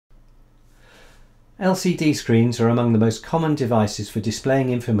LCD screens are among the most common devices for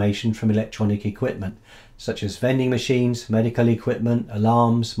displaying information from electronic equipment, such as vending machines, medical equipment,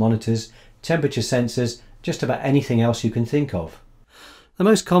 alarms, monitors, temperature sensors, just about anything else you can think of. The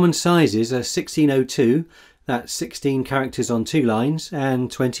most common sizes are 1602, that's 16 characters on 2 lines, and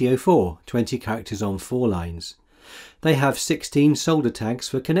 2004, 20 characters on 4 lines. They have 16 solder tags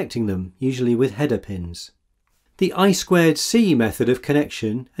for connecting them, usually with header pins. The I2C method of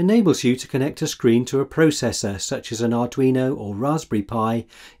connection enables you to connect a screen to a processor such as an Arduino or Raspberry Pi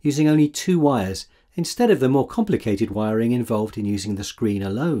using only 2 wires, instead of the more complicated wiring involved in using the screen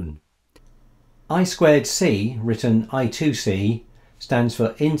alone. I2C, written I2C, stands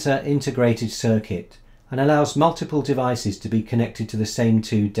for Inter-Integrated Circuit and allows multiple devices to be connected to the same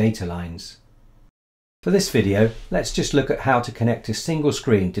 2 data lines. For this video, let's just look at how to connect a single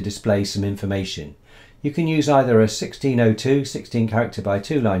screen to display some information. You can use either a 1602 16 character by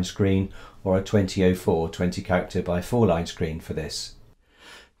 2 line screen or a 2004 20 character by 4 line screen for this.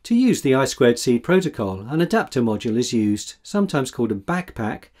 To use the I2C protocol, an adapter module is used, sometimes called a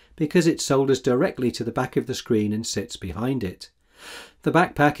backpack, because it solders directly to the back of the screen and sits behind it. The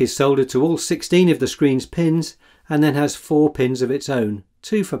backpack is soldered to all 16 of the screen's pins and then has 4 pins of its own,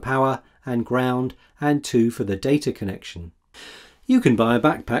 2 for power and ground and 2 for the data connection. You can buy a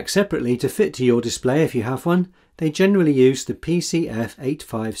backpack separately to fit to your display if you have one. They generally use the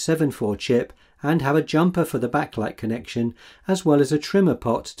PCF8574 chip and have a jumper for the backlight connection, as well as a trimmer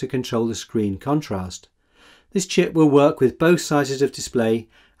pot to control the screen contrast. This chip will work with both sizes of display,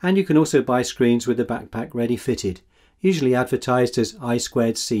 and you can also buy screens with the backpack ready fitted, usually advertised as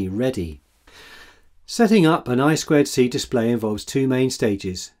I2C ready. Setting up an I2C display involves 2 main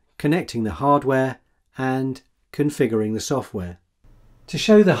stages: connecting the hardware and configuring the software. To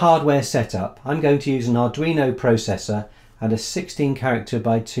show the hardware setup, I'm going to use an Arduino processor and a 16 character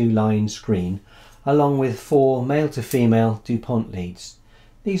by 2 line screen, along with 4 male to female DuPont leads.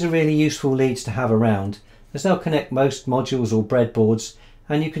 These are really useful leads to have around, as they'll connect most modules or breadboards,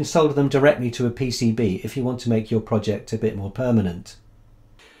 and you can solder them directly to a PCB if you want to make your project a bit more permanent.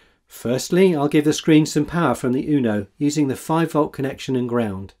 Firstly, I'll give the screen some power from the Uno using the 5-volt connection and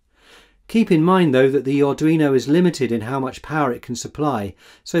ground. Keep in mind though that the Arduino is limited in how much power it can supply,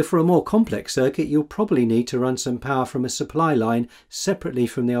 so for a more complex circuit you'll probably need to run some power from a supply line separately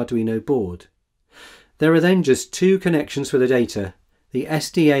from the Arduino board. There are then just 2 connections for the data: the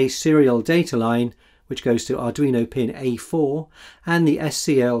SDA serial data line, which goes to Arduino pin A4, and the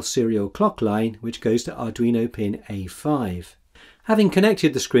SCL serial clock line, which goes to Arduino pin A5. Having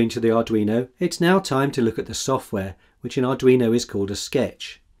connected the screen to the Arduino, it's now time to look at the software, which in Arduino is called a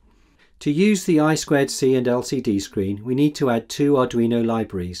sketch. To use the I2C and LCD screen, we need to add 2 Arduino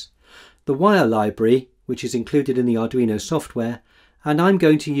libraries: the wire library, which is included in the Arduino software, and I'm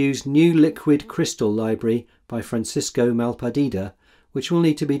going to use NewLiquidCrystal Library by Francisco Malpadida, which will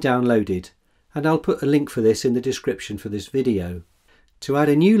need to be downloaded, and I'll put a link for this in the description for this video. To add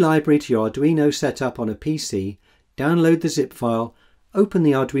a new library to your Arduino setup on a PC, download the zip file, open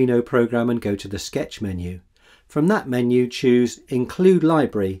the Arduino program and go to the Sketch menu. From that menu choose Include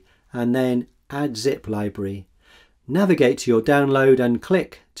Library and then Add Zip Library. Navigate to your download and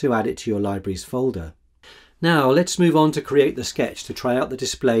click to add it to your libraries folder. Now let's move on to create the sketch to try out the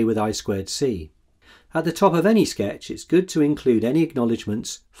display with I2C. At the top of any sketch, it's good to include any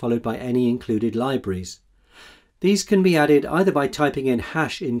acknowledgements followed by any included libraries. These can be added either by typing in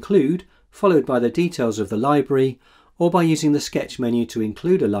 #include followed by the details of the library, or by using the Sketch menu to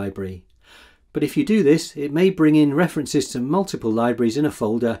include a library. But if you do this, it may bring in references to multiple libraries in a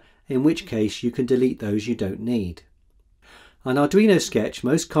folder, in which case you can delete those you don't need. An Arduino sketch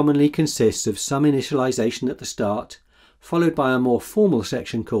most commonly consists of some initialization at the start, followed by a more formal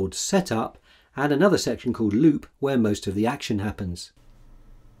section called Setup, and another section called Loop, where most of the action happens.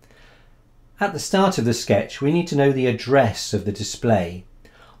 At the start of the sketch, we need to know the address of the display.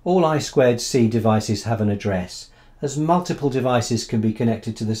 All I2C devices have an address, as multiple devices can be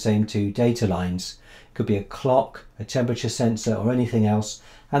connected to the same 2 data lines. It could be a clock, a temperature sensor or anything else,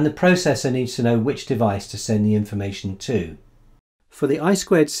 and the processor needs to know which device to send the information to. For the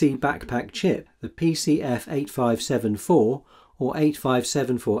I2C backpack chip, the PCF8574 or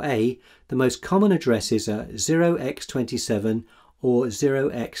 8574A, the most common addresses are 0x27 or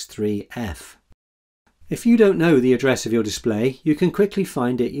 0x3F. If you don't know the address of your display, you can quickly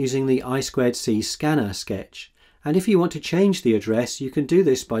find it using the I2C scanner sketch. And if you want to change the address, you can do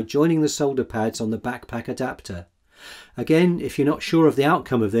this by joining the solder pads on the backpack adapter. Again, if you're not sure of the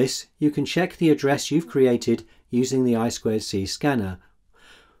outcome of this, you can check the address you've created using the I2C scanner.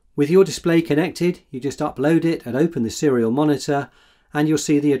 With your display connected, you just upload it and open the serial monitor, and you'll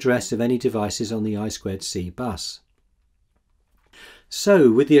see the address of any devices on the I2C bus.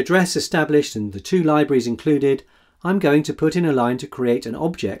 So with the address established and the two libraries included, I'm going to put in a line to create an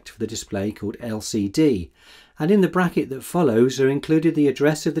object for the display called LCD, and in the bracket that follows are included the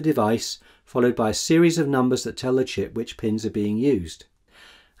address of the device followed by a series of numbers that tell the chip which pins are being used.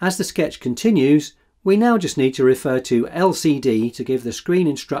 As the sketch continues, we now just need to refer to LCD to give the screen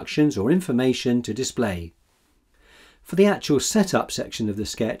instructions or information to display. For the actual setup section of the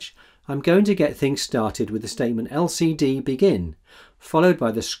sketch, I'm going to get things started with the statement LCD begin, followed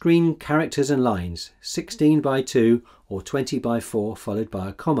by the screen characters and lines, 16 by 2 or 20 by 4 followed by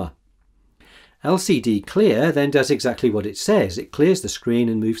a comma. LCD clear then does exactly what it says. It clears the screen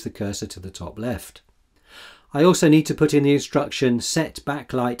and moves the cursor to the top left. I also need to put in the instruction set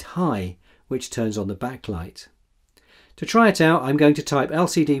backlight high, which turns on the backlight. To try it out, I'm going to type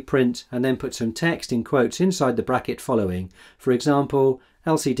LCD print and then put some text in quotes inside the bracket following. For example,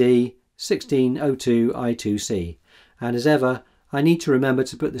 LCD 1602 I2C. And as ever, I need to remember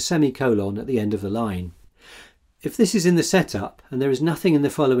to put the semicolon at the end of the line. If this is in the setup and there is nothing in the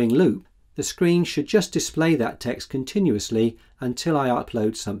following loop, the screen should just display that text continuously until I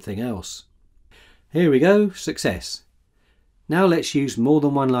upload something else. Here we go, success. Now let's use more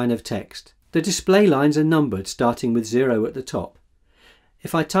than one line of text. The display lines are numbered starting with 0 at the top.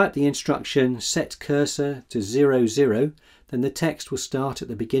 If I type the instruction set cursor to 0, 0, then the text will start at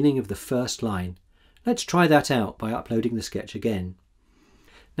the beginning of the first line. Let's try that out by uploading the sketch again.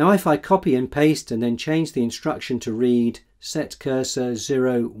 Now if I copy and paste and then change the instruction to read set cursor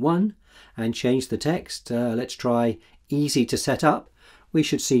 0, 1 and change the text, let's try easy to set up, we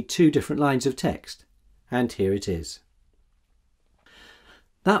should see two different lines of text. And here it is.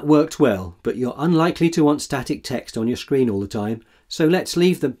 That worked well, but you're unlikely to want static text on your screen all the time, so let's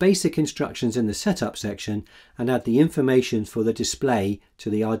leave the basic instructions in the setup section and add the information for the display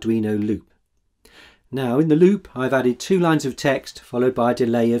to the Arduino loop. Now in the loop I've added two lines of text followed by a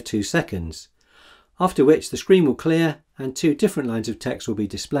delay of 2 seconds, after which the screen will clear and two different lines of text will be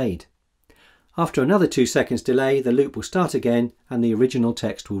displayed. After another 2 seconds delay, the loop will start again and the original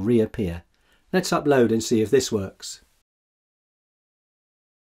text will reappear. Let's upload and see if this works.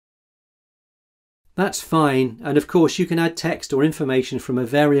 That's fine, and of course you can add text or information from a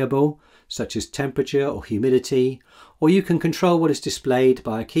variable such as temperature or humidity, or you can control what is displayed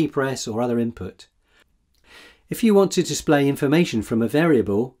by a key press or other input. If you want to display information from a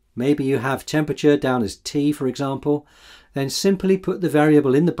variable, maybe you have temperature down as T for example, then simply put the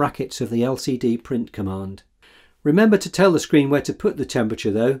variable in the brackets of the LCD print command. Remember to tell the screen where to put the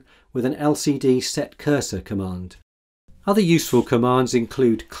temperature though, with an LCD set cursor command. Other useful commands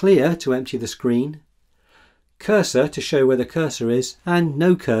include clear to empty the screen, cursor to show where the cursor is, and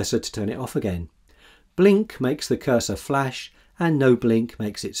no cursor to turn it off again. Blink makes the cursor flash, and no blink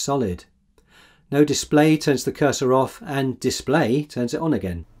makes it solid. No display turns the cursor off, and display turns it on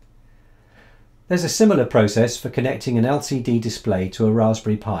again. There's a similar process for connecting an LCD display to a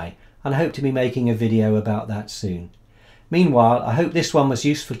Raspberry Pi, and I hope to be making a video about that soon. Meanwhile, I hope this one was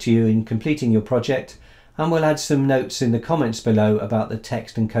useful to you in completing your project, and we'll add some notes in the comments below about the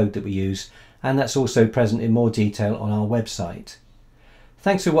text and code that we use, and that's also present in more detail on our website.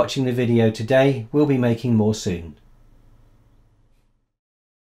 Thanks for watching the video today. We'll be making more soon.